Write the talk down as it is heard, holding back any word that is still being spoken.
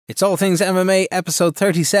It's All Things MMA, episode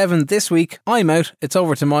 37. This week, I'm out. It's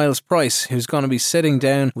over to Miles Price, who's going to be sitting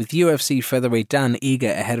down with UFC featherweight Dan Ige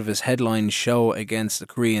ahead of his headline show against the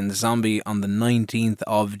Korean Zombie on the 19th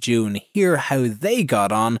of June. Hear how they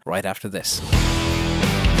got on right after this.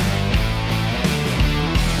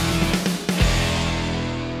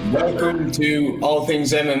 Welcome to All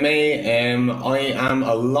Things MMA. I am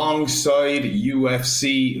alongside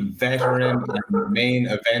UFC veteran and main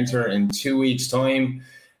eventer in 2 weeks' time,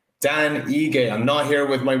 Dan Ige. I'm not here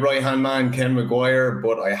with my right-hand man, Ken McGuire,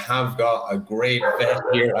 but I have got a great vet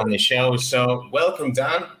here on the show. So welcome,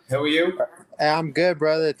 Dan. How are you? I'm good,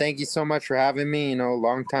 brother. Thank you so much for having me.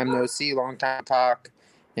 Long time no see, long time talk.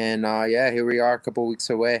 And here we are a couple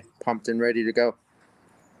weeks away, pumped and ready to go.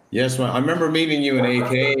 Yes, man. I remember meeting you in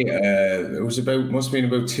AK. Must have been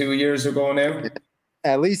about 2 years ago now.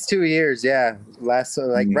 At least 2 years, yeah.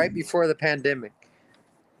 Right before the pandemic,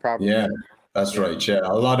 probably. Yeah, that's right. Yeah,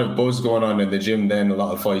 a lot of buzz going on in the gym then, a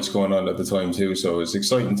lot of fights going on at the time too. So it's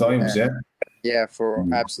exciting times, yeah. Yeah,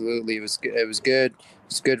 absolutely. It was good. It was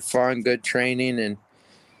good fun, good training, and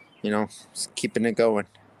just keeping it going.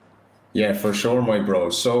 Yeah, for sure, my bro.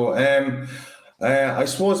 So I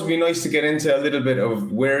suppose it'd be nice to get into a little bit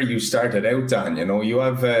of where you started out, Dan. You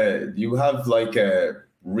have like a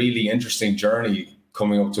really interesting journey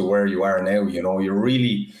coming up to where you are now. You're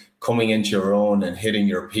really coming into your own and hitting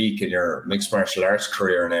your peak in your mixed martial arts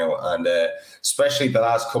career now. And especially the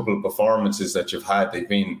last couple of performances that you've had, they've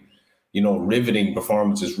been, riveting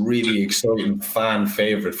performances, really exciting, fan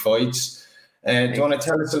favorite fights. Do you want to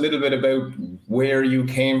tell us a little bit about where you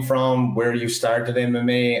came from, where you started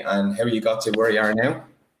MMA, and how you got to where you are now?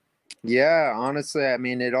 Yeah, honestly, I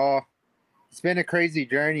mean, it's been a crazy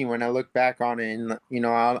journey when I look back on it. And,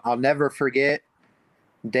 I'll never forget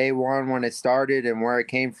day one when it started and where it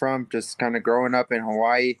came from, just kind of growing up in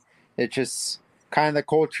Hawaii. It's just kind of the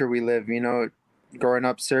culture we live, growing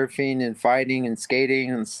up surfing and fighting and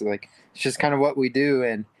skating. And it's just kind of what we do.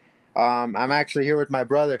 And I'm actually here with my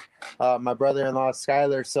brother, my brother-in-law,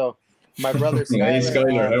 Skyler. So my brother, Skyler. Hey,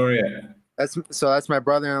 Skyler, how are you? That's my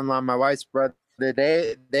brother-in-law, my wife's brother.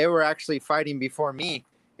 They were actually fighting before me.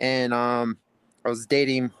 And I was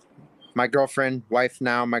dating my girlfriend, wife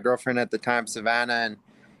now, my girlfriend at the time, Savannah. And,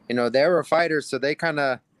 they were fighters, so they kind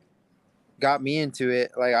of got me into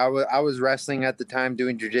it. Like I was wrestling at the time,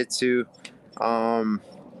 doing jiu-jitsu.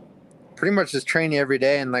 Pretty much just training every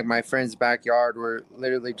day in my friend's backyard. We're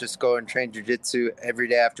literally just go and train jiu-jitsu every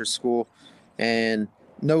day after school, and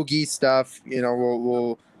no gi stuff. We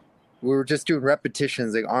were just doing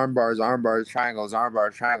repetitions, like arm bars, triangles, arm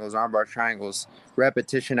bars, triangles,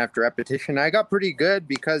 repetition after repetition. I got pretty good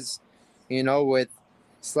because,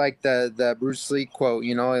 it's like the Bruce Lee quote,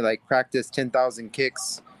 practice 10,000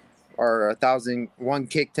 kicks or 1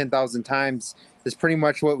 kick 10,000 times. Is pretty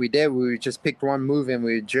much what we did. We just picked one move and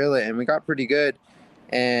we would drill it, and we got pretty good.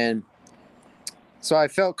 And so I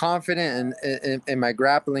felt confident in my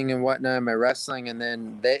grappling and whatnot, my wrestling. And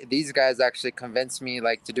then these guys actually convinced me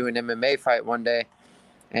to do an MMA fight one day.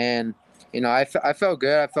 And, I felt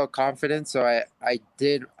good. I felt confident. So I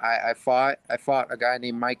fought a guy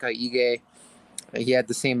named Micah Ige. He had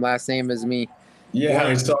the same last name as me. Yeah,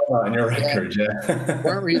 I saw that on your record, yeah.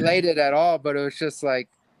 Weren't related at all, but it was just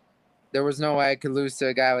there was no way I could lose to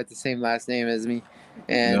a guy with the same last name as me.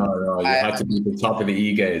 And no, you had to be the top of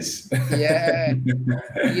the Iges. Yeah,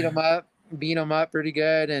 beat him up pretty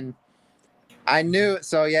good. And I knew,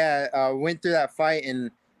 so went through that fight,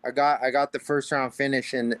 and I got the first round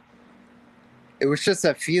finish, and it was just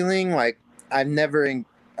a feeling I've never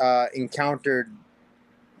encountered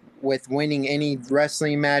with winning any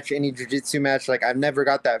wrestling match, any jiu-jitsu match. I've never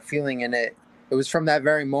got that feeling, and it was from that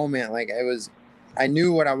very moment. I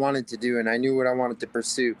knew what I wanted to do, and I knew what I wanted to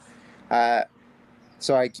pursue.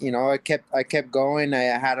 So I kept going. I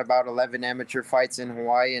had about 11 amateur fights in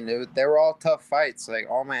Hawaii, and they were all tough fights.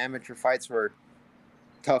 All my amateur fights were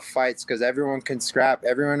tough fights because everyone can scrap.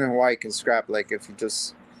 Everyone in Hawaii can scrap. If you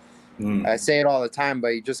just, I say it all the time, but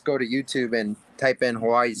you just go to YouTube and type in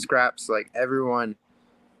Hawaii scraps. Everyone,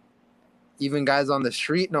 even guys on the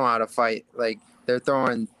street know how to fight. They're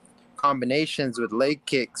throwing combinations with leg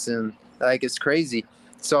kicks and it's crazy.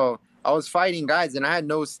 So I was fighting guys, and I had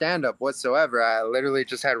no stand-up whatsoever. I literally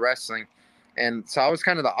just had wrestling. And so I was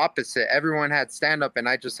kind of the opposite. Everyone had stand-up, and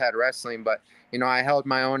I just had wrestling. But, I held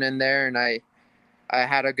my own in there, and I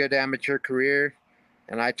had a good amateur career,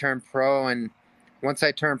 and I turned pro. And once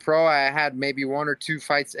I turned pro, I had maybe 1 or 2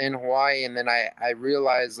 fights in Hawaii, and then I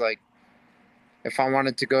realized, if I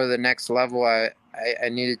wanted to go to the next level, I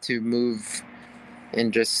needed to move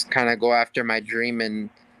and just kind of go after my dream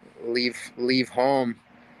and leave home.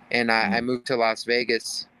 And I moved to Las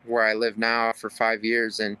Vegas where I live now for 5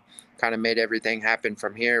 years and kind of made everything happen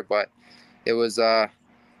from here. But it was a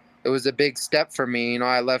big step for me. You know,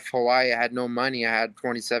 I left Hawaii. I had no money. I had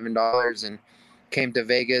 $27 and came to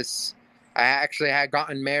Vegas. I actually had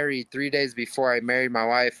gotten married 3 days before I married my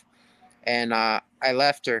wife, and I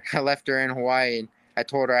left her. I left her in Hawaii, and I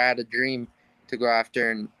told her I had a dream to go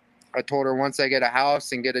after. And I told her once I get a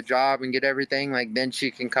house and get a job and get everything, like, then she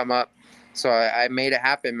can come up. So I made it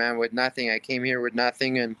happen, man, with nothing. I came here with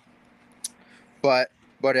nothing, and but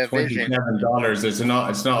a vision. $27. It's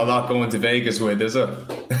not a lot going to Vegas with, is it?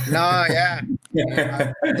 No, yeah.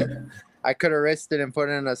 I could have risked it and put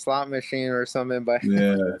it in a slot machine or something, but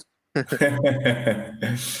yeah.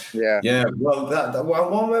 Yeah. Well,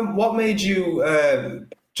 what made you?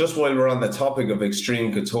 Just while we're on the topic of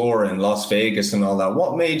Extreme Couture and Las Vegas and all that,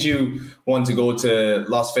 what made you want to go to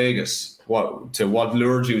Las Vegas? What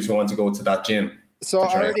lured you to want to go to that gym? So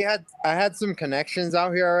I had some connections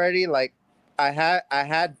out here already. Like I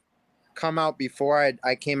had come out before.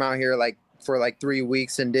 I came out here like for like 3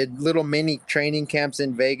 weeks and did little mini training camps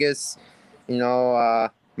in Vegas. You know,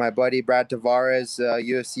 my buddy Brad Tavares,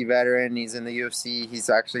 UFC veteran, he's in the UFC. He's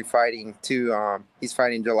actually fighting too. He's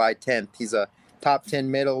fighting July 10th. He's a top 10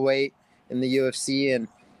 middleweight in the UFC, and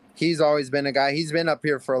he's always been a guy. He's been up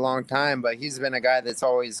here for a long time, but he's been a guy that's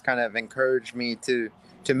always kind of encouraged me to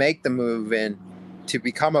make the move and to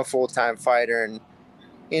become a full-time fighter. And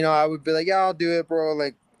you know, I would be like, yeah, I'll do it, bro.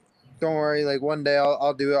 Like, don't worry. Like, one day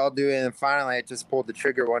I'll do it. And finally, I just pulled the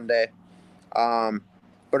trigger one day.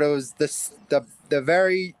 But it was the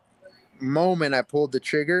very moment I pulled the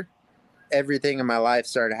trigger, everything in my life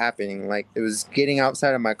started happening. Like, it was getting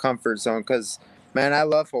outside of my comfort zone. Cause man, I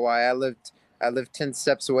love Hawaii. I lived 10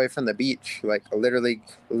 steps away from the beach. Like, I literally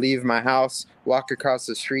leave my house, walk across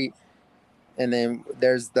the street, and then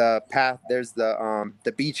there's the path. There's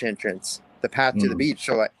the beach entrance, the path to the beach.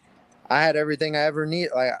 So like, I had everything I ever need.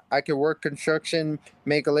 Like, I could work construction,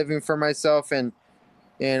 make a living for myself, and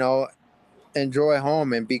you know, enjoy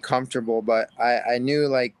home and be comfortable. But I knew,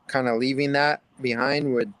 like, kind of leaving that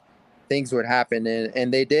behind things would happen,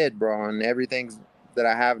 and they did, bro. And everything that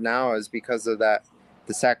I have now is because of that,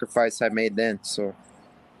 the sacrifice I made then. So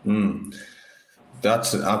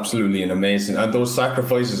that's absolutely amazing, and those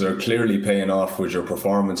sacrifices are clearly paying off with your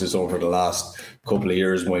performances over the last couple of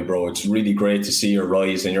years, my bro. It's really great to see your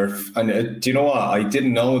rise, and do you know what? I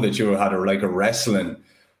didn't know that you had a wrestling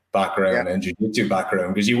background and jiu-jitsu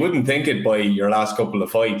background, because you wouldn't think it by your last couple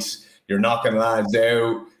of fights. You're knocking lads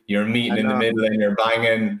out, you're meeting in the middle, and you're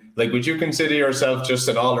banging. Like, would you consider yourself just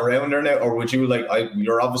an all-arounder now, or would you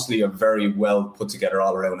you're obviously a very well put together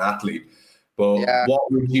all-around athlete, but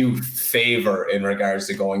what would you favor in regards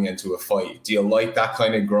to going into a fight? Do you like that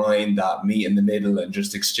kind of grind, that meet in the middle and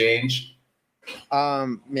just exchange?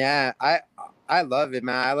 Yeah, I love it,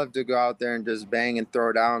 man. I love to go out there and just bang and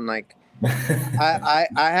throw down. Like, I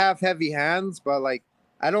have heavy hands, but like,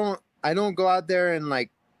 I don't go out there and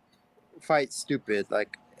like fight stupid.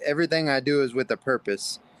 Like, everything I do is with a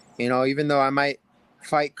purpose. You know, even though I might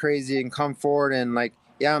fight crazy and come forward and like,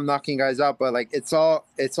 yeah, I'm knocking guys out, but like, it's all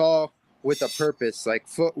with a purpose, like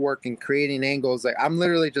footwork and creating angles. Like, I'm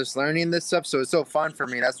literally just learning this stuff, so it's so fun for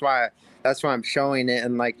me. That's why I'm showing it.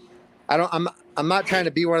 And like, I'm not trying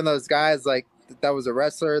to be one of those guys like that was a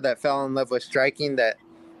wrestler that fell in love with striking that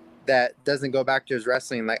doesn't go back to his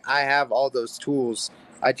wrestling. Like, I have all those tools.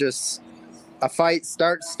 A fight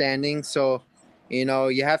starts standing, so you know,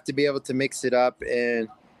 you have to be able to mix it up.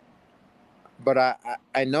 But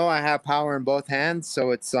I know I have power in both hands,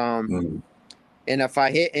 so it's and if I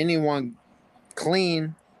hit anyone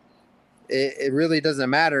clean, it really doesn't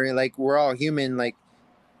matter. Like, we're all human. Like,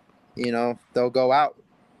 you know, they'll go out.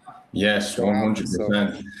 Yes, 100%.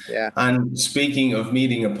 So, yeah. And speaking of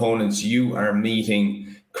meeting opponents, you are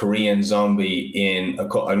meeting Korean Zombie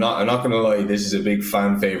I'm not going to lie, this is a big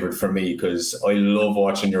fan favorite for me because I love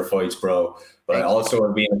watching your fights, bro. But I also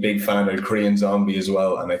have been a big fan of Korean Zombie as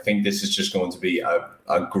well, and I think this is just going to be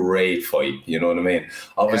a great fight. You know what I mean?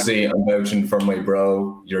 Obviously, I'm vouching for my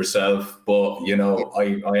bro, yourself, but you know,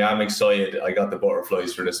 I am excited. I got the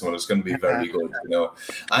butterflies for this one. It's going to be very good, you know.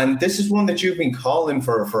 And this is one that you've been calling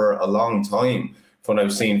for a long time. From what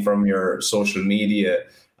I've seen from your social media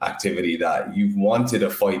activity, that you've wanted a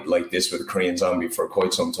fight like this with Korean Zombie for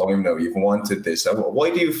quite some time now. You've wanted this. Why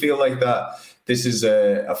do you feel like that this is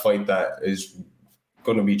a fight that is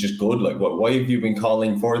going to be just good? Like, why have you been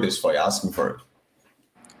calling for this fight, asking for it?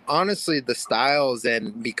 Honestly, the styles,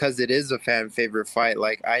 and because it is a fan favorite fight.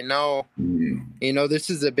 Like, I know, you know, this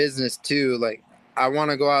is a business too. Like, I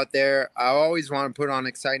want to go out there. I always want to put on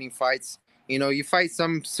exciting fights. You know, you fight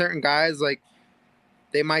some certain guys, like,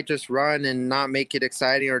 they might just run and not make it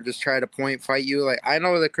exciting or just try to point fight you. Like I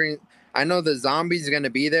know the zombie's going to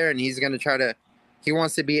be there and he's going to he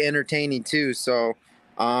wants to be entertaining too. So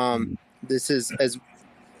this is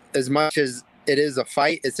as much as it is a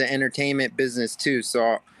fight, it's an entertainment business too.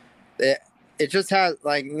 So it just has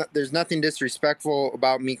like there's nothing disrespectful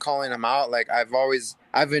about me calling him out. Like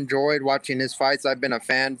I've enjoyed watching his fights. I've been a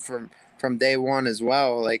fan from day one as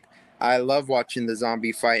well. Like I love watching the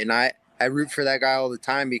zombie fight, and I root for that guy all the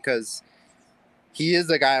time because he is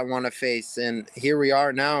the guy I want to face. And here we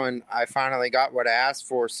are now, and I finally got what I asked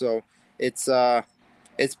for. So it's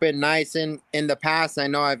been nice. In the past, I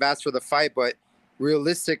know I've asked for the fight, but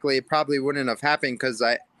realistically, it probably wouldn't have happened because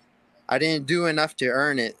I didn't do enough to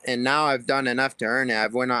earn it, and now I've done enough to earn it. I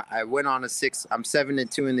went on a 6. I'm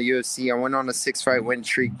 7-2 in the UFC. I went on a 6-fight win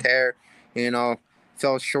streak tear.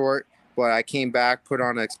 Fell short, but I came back, put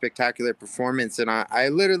on a spectacular performance, and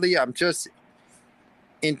I'm just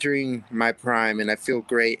entering my prime, and I feel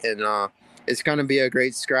great. And it's gonna be a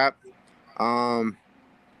great scrap.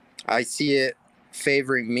 I see it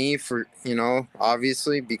favoring me for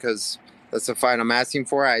obviously because that's the fight I'm asking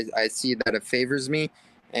for. I see that it favors me.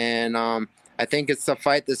 And I think it's the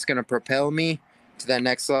fight that's going to propel me to that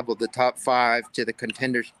next level, the top 5, to the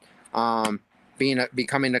contenders,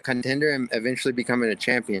 becoming a contender and eventually becoming a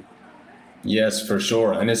champion. Yes, for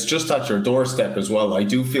sure. And it's just at your doorstep as well. I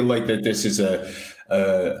do feel like that this is a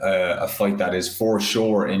fight that is for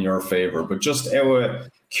sure in your favor. But just out of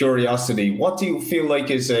curiosity, what do you feel like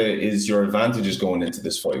is your advantages going into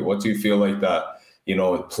this fight? What do you feel like that,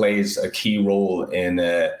 it plays a key role in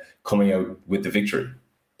coming out with the victory?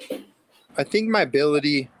 I think my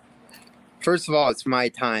ability, first of all, it's my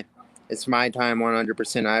time. It's my time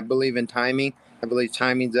 100%. I believe in timing. I believe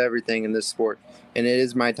timing's everything in this sport, and it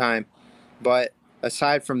is my time. But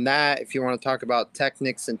aside from that, if you want to talk about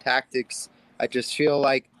techniques and tactics, I just feel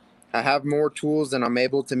like I have more tools and I'm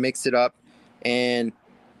able to mix it up. And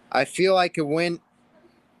I feel I could win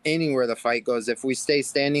anywhere the fight goes. If we stay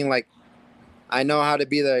standing, like I know how to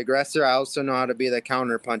be the aggressor. I also know how to be the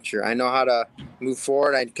counter puncher. I know how to move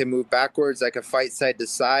forward. I can move backwards. I can fight side to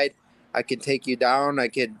side. I can take you down. I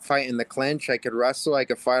could fight in the clinch. I could wrestle. I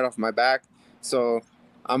could fight off my back. So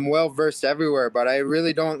I'm well versed everywhere, but I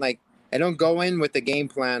really don't I don't go in with the game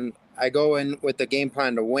plan. I go in with the game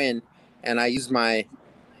plan to win, and I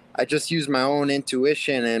just use my own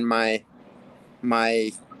intuition and my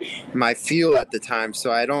feel at the time.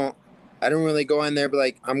 So I don't really go in there be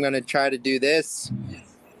like, I'm going to try to do this.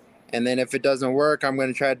 And then if it doesn't work, I'm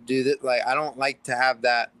going to try to do that. Like, I don't like to have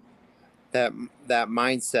that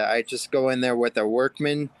mindset. I just go in there with a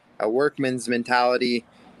workman's mentality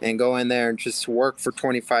and go in there and just work for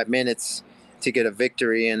 25 minutes to get a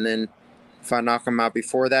victory. And then if I knock them out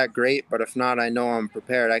before that, great. But if not, I know I'm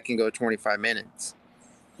prepared. I can go 25 minutes.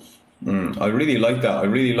 I really like that. I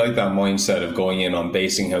really like that mindset of going in on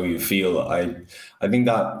basing how you feel. I think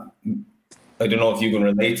that, I don't know if you can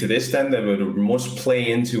relate to this then, that it must play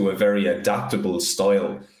into a very adaptable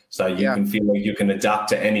style so that you can feel like you can adapt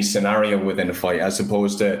to any scenario within a fight as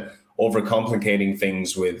opposed to overcomplicating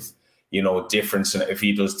things with, difference. And if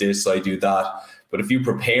he does this, I do that. But if you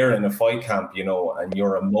prepare in a fight camp, and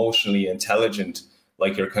you're emotionally intelligent,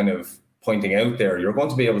 like you're kind of pointing out there, you're going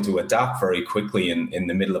to be able to adapt very quickly in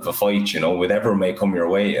the middle of a fight, whatever may come your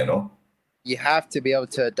way, You have to be able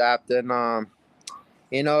to adapt. And,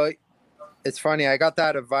 it's funny. I got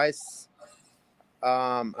that advice.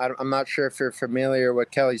 I'm not sure if you're familiar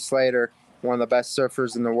with Kelly Slater, one of the best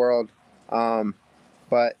surfers in the world,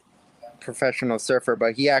 but professional surfer.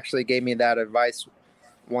 But he actually gave me that advice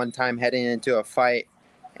one time heading into a fight.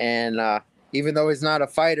 And even though he's not a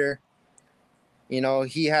fighter,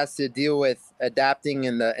 he has to deal with adapting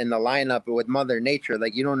in the lineup with Mother Nature.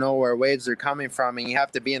 Like, you don't know where waves are coming from, and you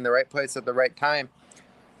have to be in the right place at the right time.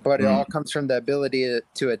 But it all comes from the ability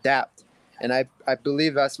to adapt. And I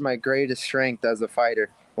believe that's my greatest strength as a fighter.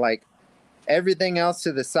 Like, everything else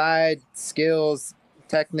to the side, skills,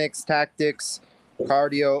 techniques, tactics,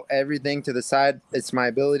 cardio, everything to the side. It's my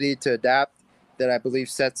ability to adapt that I believe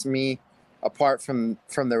sets me apart from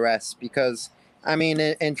the rest. Because, I mean,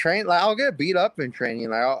 in training, like, I'll get beat up in training.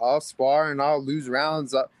 Like, I'll spar and I'll lose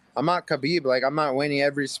rounds. I'm not Khabib. Like, I'm not winning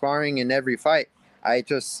every sparring and every fight.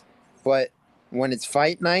 But when it's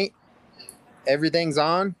fight night, everything's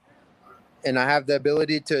on. And I have the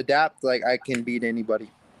ability to adapt. Like, I can beat anybody.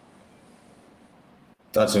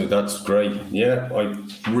 That's great. Yeah, I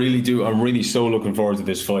really do. I'm really so looking forward to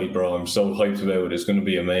this fight, bro. I'm so hyped about it. It's going to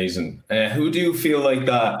be amazing. Who do you feel like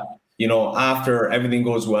that, after everything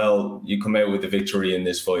goes well, you come out with the victory in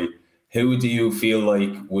this fight? Who do you feel like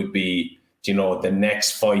would be, the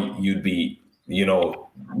next fight you'd be,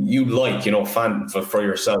 you like, fan for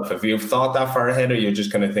yourself? Have you thought that far ahead, or you're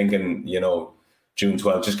just kind of thinking, June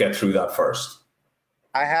 12th, just get through that first?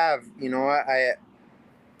 I have,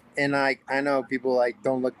 I know people like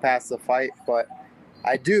don't look past the fight, but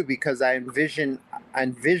I do, because I envision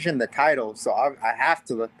the title, so I have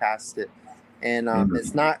to look past it. And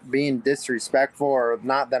it's not being disrespectful, or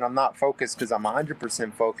not that I'm not focused, because I'm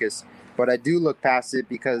 100% focused, but I do look past it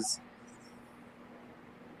because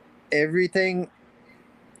everything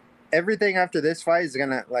after this fight is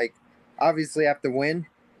gonna, like, obviously have to win,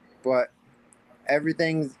 but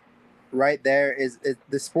everything's right there.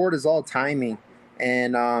 The sport is all timing.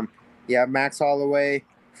 And you have Max Holloway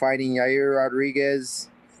fighting Yair Rodriguez,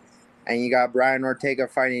 and you got Brian Ortega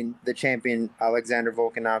fighting the champion Alexander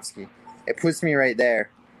Volkanovski. It puts me right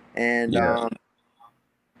there. And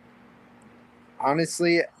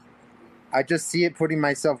honestly, I just see it putting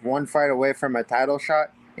myself one fight away from a title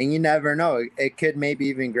shot. And you never know. It could maybe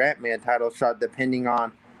even grant me a title shot depending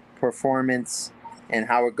on performance and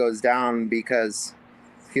how it goes down. Because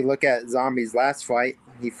if you look at Zombie's last fight,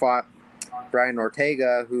 he fought Brian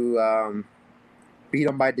Ortega, who beat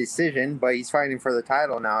him by decision, but he's fighting for the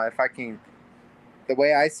title now. The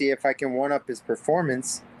way I see it, if I can one-up his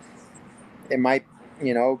performance, it might,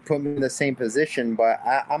 put me in the same position. But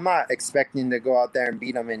I'm not expecting to go out there and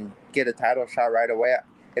beat him and get a title shot right away.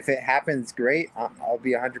 If it happens, great. I'll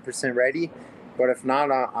be 100% ready. But if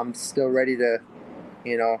not, I'm still ready to,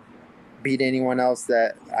 beat anyone else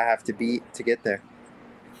that I have to beat to get there.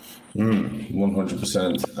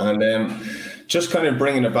 100%. And just kind of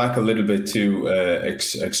bringing it back a little bit to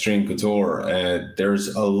Extreme Couture,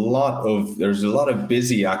 there's a lot of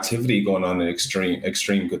busy activity going on in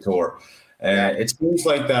Extreme Couture. It seems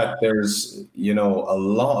like that there's a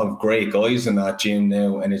lot of great guys in that gym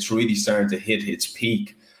now, and it's really starting to hit its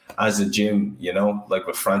peak as a gym, like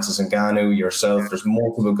with Francis Ngannou, yourself. There's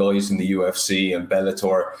multiple guys in the UFC and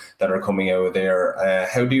Bellator that are coming out of there.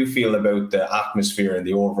 How do you feel about the atmosphere and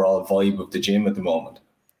the overall vibe of the gym at the moment?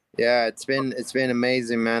 Yeah, it's been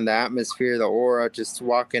amazing, man. The atmosphere, the aura, just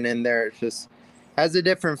walking in there, it just has a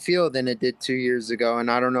different feel than it did 2 years ago.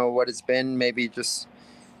 And I don't know what it's been. Maybe just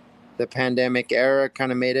the pandemic era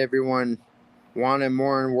kind of made everyone want it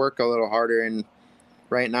more and work a little harder. And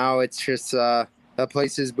right now, it's just that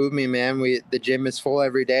place is booming, man. The gym is full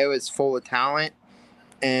every day. It's full of talent,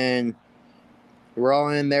 and we're all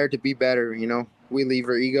in there to be better. We leave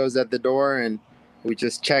our egos at the door, and we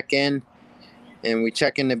just check in, and we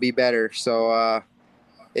check in to be better. So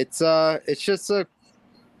it's a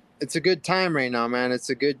good time right now, man. It's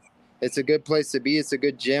a good place to be. It's a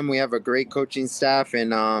good gym. We have a great coaching staff,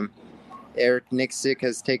 and Eric Nixick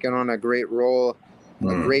has taken on a great role,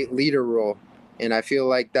 a great leader role. And I feel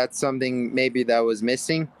like that's something maybe that was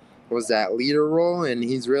missing, was that leader role. And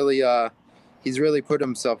he's really put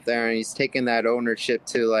himself there, and he's taken that ownership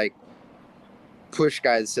to, like, push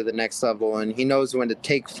guys to the next level. And he knows when to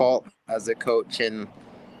take fault as a coach, and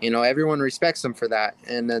everyone respects him for that.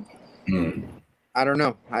 And I don't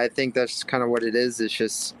know. I think that's kind of what it is. It's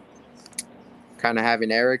just kind of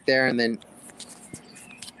having Eric there, and then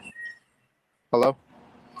hello.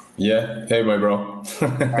 Yeah. Hey, my bro.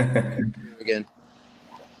 Again.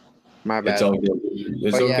 My bad. It's all good.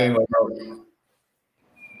 It's okay, my bro.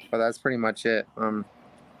 But that's pretty much it.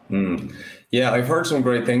 Yeah, I've heard some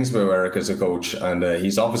great things about Eric as a coach, and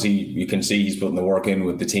he's obviously, you can see he's putting the work in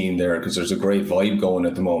with the team there, because there's a great vibe going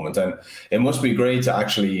at the moment. And it must be great to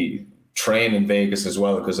actually train in Vegas as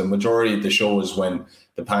well, because the majority of the shows when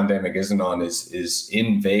the pandemic isn't on is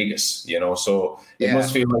in Vegas, so it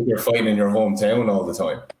must feel like you're fighting in your hometown all the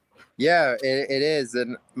time. Yeah, it is.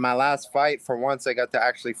 And my last fight, for once, I got to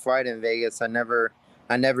actually fight in Vegas. I never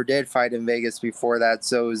did fight in Vegas before that,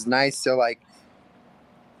 so it was nice to, like,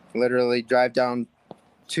 literally drive down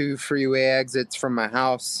 2 freeway exits from my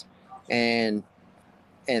house and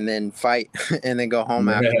then fight and then go home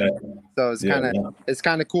after. So it's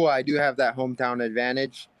kind of cool. I do have that hometown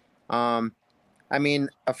advantage. I mean,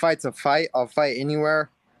 a fight's a fight. I'll fight anywhere.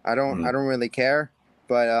 I don't really care,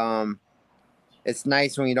 but it's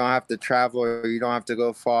nice when you don't have to travel, or you don't have to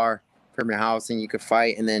go far from your house, and you could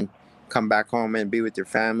fight and then come back home and be with your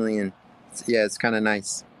family. And it's kind of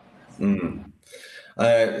nice. Something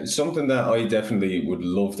that I definitely would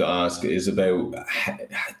love to ask is about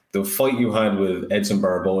the fight you had with Edson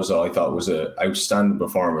Barboza. I thought was an outstanding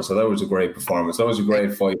performance. So that was a great performance. That was a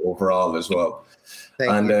great fight overall as well.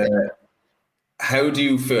 Thank you. How do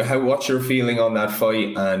you feel? What's your feeling on that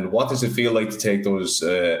fight, and what does it feel like to take those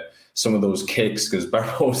some of those kicks? Because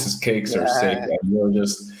Barboza's kicks are sick, and you're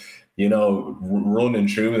just running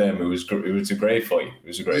through them. It was a great fight. It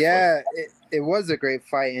was a great fight. It was a great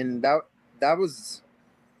fight, and that was,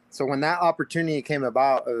 so when that opportunity came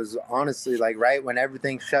about, it was honestly like right when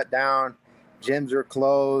everything shut down, gyms were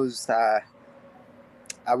closed. I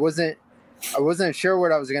wasn't sure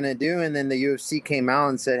what I was gonna do, and then the UFC came out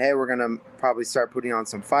and said, "Hey, we're gonna probably start putting on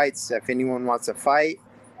some fights. If anyone wants to fight,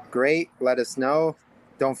 great, let us know.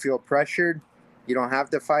 Don't feel pressured. You don't have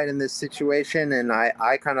to fight in this situation." And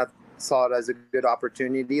I kind of saw it as a good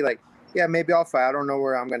opportunity. Like, yeah, maybe I'll fight. I don't know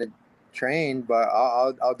where I'm gonna train, but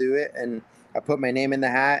I'll do it. And I put my name in the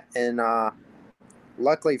hat. And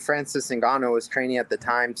luckily, Francis Ngannou was training at the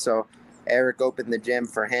time, so Eric opened the gym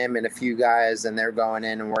for him and a few guys, and they're going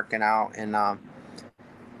in and working out. And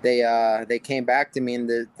they came back to me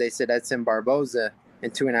and they said Edson Barboza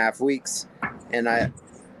in 2.5 weeks. And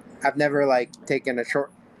I've never like taken a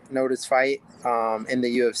short notice fight in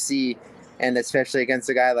the UFC, and especially against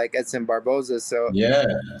a guy like Edson Barboza. So yeah,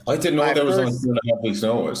 I didn't know there was only 2.5 weeks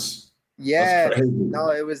notice. Yeah,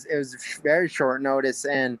 no, it was very short notice,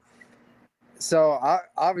 and so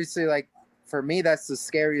obviously, like, for me, that's the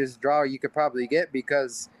scariest draw you could probably get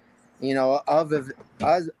because, you know,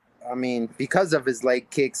 because of his leg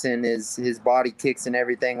kicks and his body kicks and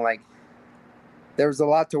everything, like, there was a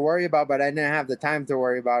lot to worry about, but I didn't have the time to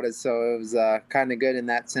worry about it, so it was kind of good in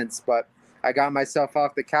that sense. But I got myself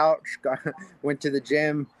off the couch, went to the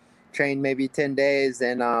gym, trained maybe 10 days,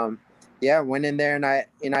 and went in there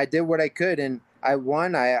and I did what I could, and I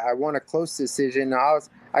won. I won a close decision.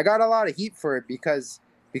 I got a lot of heat for it because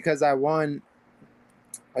I won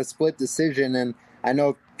a split decision, and I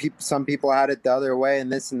know some people had it the other way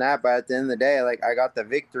and this and that, but at the end of the day, like, I got the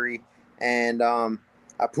victory, and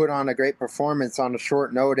I put on a great performance on a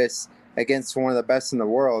short notice against one of the best in the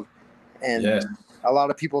world. And a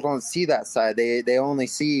lot of people don't see that side. They only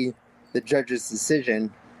see the judge's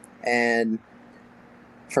decision. And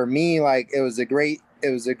for me, like, it was a great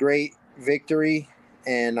victory,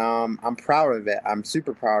 and I'm proud of it. I'm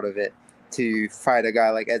super proud of it to fight a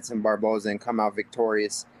guy like Edson Barboza and come out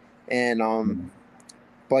victorious. And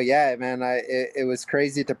but yeah, man, it was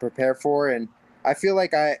crazy to prepare for, and I feel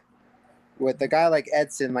like with a guy like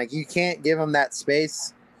Edson, like, you can't give him that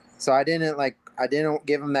space. So I didn't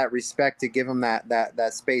give him that respect to give him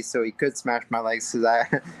that space so he could smash my legs, because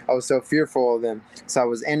I was so fearful of him. So I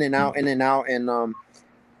was in and out, and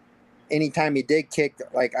anytime he did kick,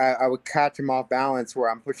 like, I would catch him off balance where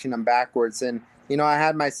I'm pushing him backwards. And, you know, I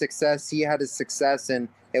had my success, he had his success, and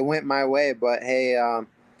it went my way. But hey,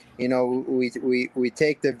 you know, we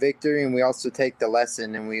take the victory, and we also take the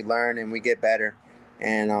lesson, and we learn and we get better.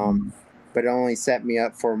 And but it only set me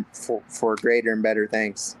up for greater and better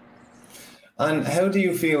things. And how do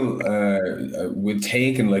you feel with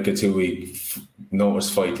taking like a 2-week notice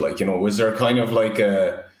fight? Like, you know, was there kind of like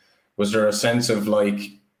was there a sense of like,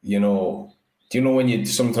 you know, do you know when you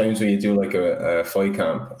do like a fight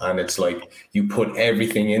camp and it's like you put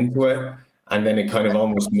everything into it and then it kind of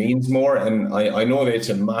almost means more? And I know that it's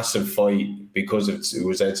a massive fight because it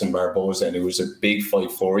was Edson Barboza and it was a big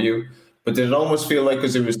fight for you. But did it almost feel like,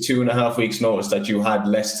 because it was 2.5 weeks notice, that you had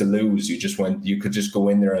less to lose? You could just go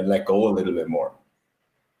in there and let go a little bit more.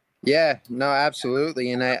 Yeah, no,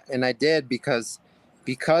 absolutely. And I did because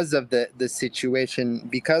of the situation,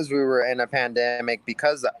 because we were in a pandemic,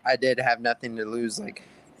 because I did have nothing to lose. Like,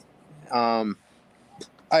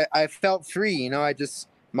 I felt free, you know.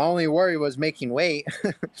 My only worry was making weight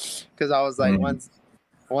because I was like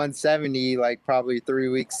 170, like probably 3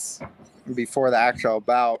 weeks before the actual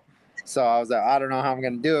bout. So I was like, I don't know how I'm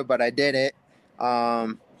going to do it, but I did it.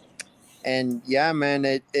 And yeah, man,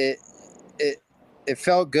 it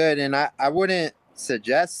felt good. And I wouldn't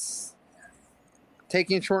suggest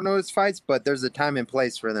taking short notice fights, but there's a time and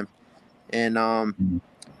place for them. And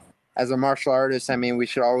as a martial artist, I mean, we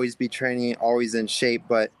should always be training, always in shape,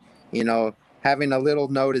 but, you know, having a little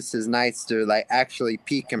notice is nice to like actually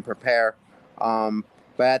peak and prepare. But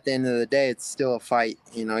at the end of the day, it's still a fight.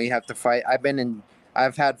 You know, you have to fight.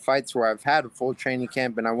 I've had fights where I've had a full training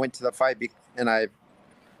camp and I went to the fight and I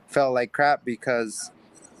felt like crap because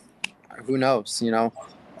who knows, you know,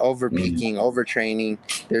 over peaking, overtraining.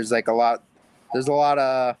 There's a lot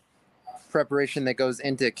of preparation that goes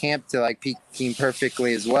into camp to like peaking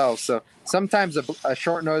perfectly as well. So sometimes a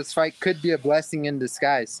short notice fight could be a blessing in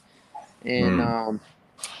disguise. And,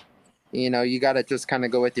 you know, you got to just kind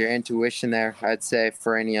of go with your intuition there, I'd say,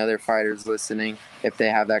 for any other fighters listening, if they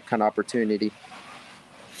have that kind of opportunity.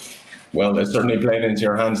 Well, it certainly played into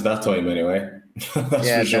your hands that time anyway. That's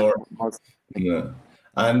for sure. Yeah.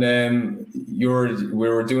 And we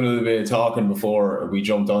were doing a little bit of talking before we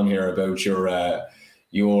jumped on here about you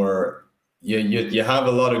have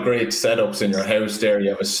a lot of great setups in your house there. You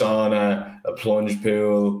have a sauna, a plunge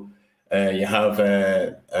pool, you have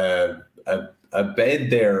a a bed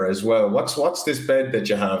there as well. What's this bed that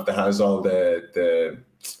you have that has all the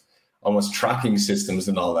almost tracking systems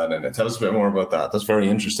and all that in it? Tell us a bit more about that. That's very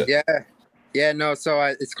interesting. Yeah. No. So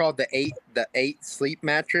it's called the 8 sleep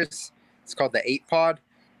mattress. It's called the 8 pod,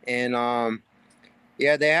 and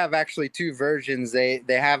yeah, they have actually 2 versions. They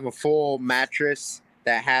have a full mattress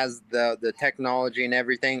that has the technology and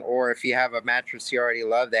everything, or if you have a mattress you already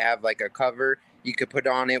love, they have like a cover you could put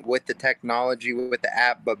on it with the technology, with the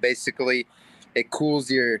app. But basically it cools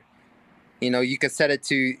you can set it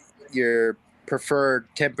to your preferred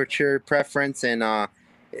temperature preference, and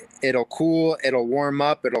it'll cool, it'll warm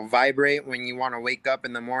up, it'll vibrate when you want to wake up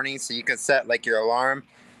in the morning. So you can set like your alarm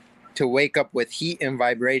to wake up with heat and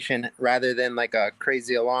vibration rather than like a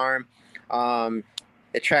crazy alarm.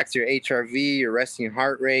 It tracks your HRV, your resting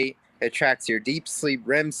heart rate. It tracks your deep sleep,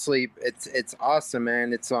 REM sleep. It's awesome,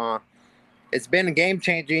 man. It's been game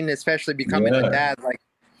changing, especially becoming a dad. Like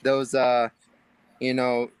those,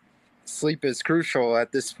 sleep is crucial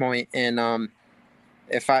at this point. And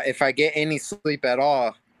if I get any sleep at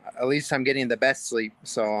all, at least I'm getting the best sleep.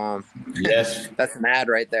 So yes, that's an ad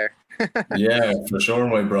right there. Yeah, for sure,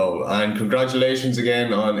 my bro. And congratulations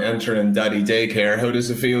again on entering Daddy Daycare. How does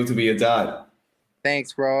it feel to be a dad?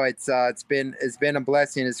 Thanks, bro. It's been a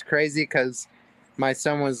blessing. It's crazy because my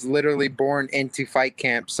son was literally born into fight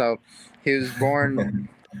camp. So he was born.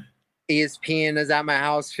 ESPN is at my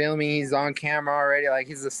house filming. He's on camera already, like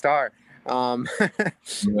he's a star. But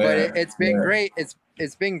it's been great.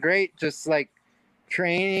 It's been great, just like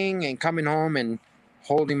training and coming home and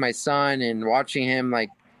holding my son and watching him like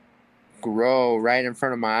grow right in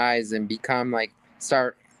front of my eyes and become like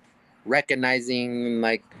start recognizing and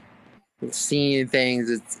like seeing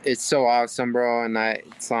things. It's so awesome, bro. And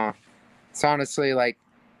it's honestly like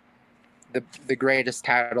the greatest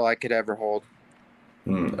title I could ever hold.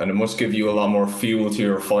 And it must give you a lot more fuel to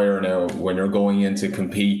your fire now when you're going in to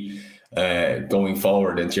compete going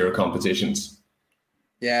forward into your competitions.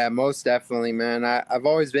 Yeah, most definitely, man. I've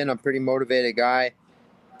always been a pretty motivated guy,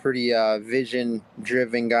 pretty vision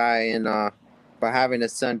driven guy, and but having a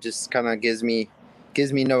son just kind of gives me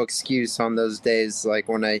no excuse on those days, like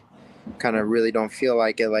when I kind of really don't feel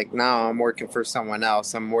like it. Like now I'm working for someone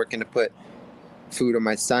else. I'm working to put food on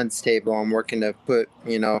my son's table. I'm working to put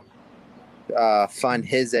fund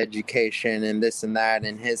his education and this and that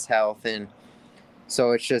and his health, and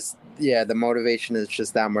so it's just the motivation is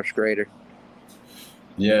just that much greater.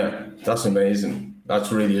 Yeah, that's amazing.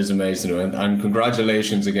 That really is amazing. And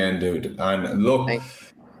congratulations again, dude. And look,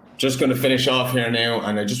 just going to finish off here now.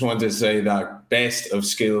 And I just wanted to say that best of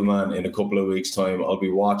skill, man, in a couple of weeks' time. I'll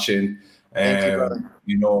be watching. Thank you,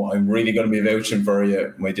 brother. I'm really going to be vouching for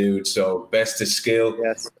you, my dude. So best of skill.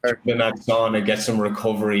 Yes, sir. Jump in that sauna, get some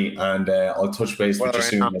recovery, and I'll touch base with you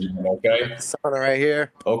soon. Okay? Sauna right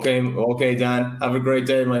here. Okay, Dan. Have a great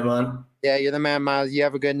day, my man. Yeah, you're the man, Miles. You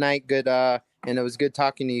have a good night. Good. And it was good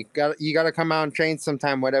talking to you. You got to come out and train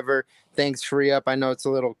sometime, whatever things free up. I know it's a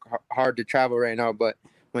little hard to travel right now, but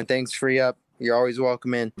when things free up, you're always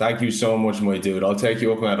welcome in. Thank you so much, my dude. I'll take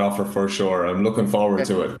you up on that offer for sure. I'm looking forward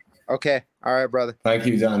to it. Okay. All right, brother. Thank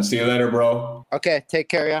you, Dan. See you later, bro. Okay. Take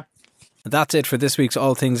care, yeah. That's it for this week's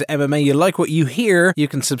All Things MMA. You like what you hear? You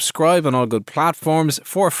can subscribe on all good platforms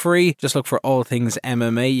for free. Just look for All Things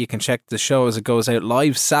MMA. You can check the show as it goes out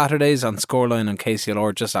live Saturdays on Scoreline on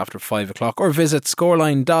KCLR just after 5 o'clock, or visit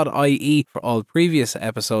scoreline.ie for all previous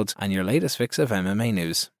episodes and your latest fix of MMA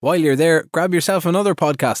news. While you're there, grab yourself another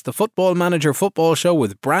podcast, the Football Manager Football Show,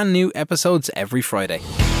 with brand new episodes every Friday.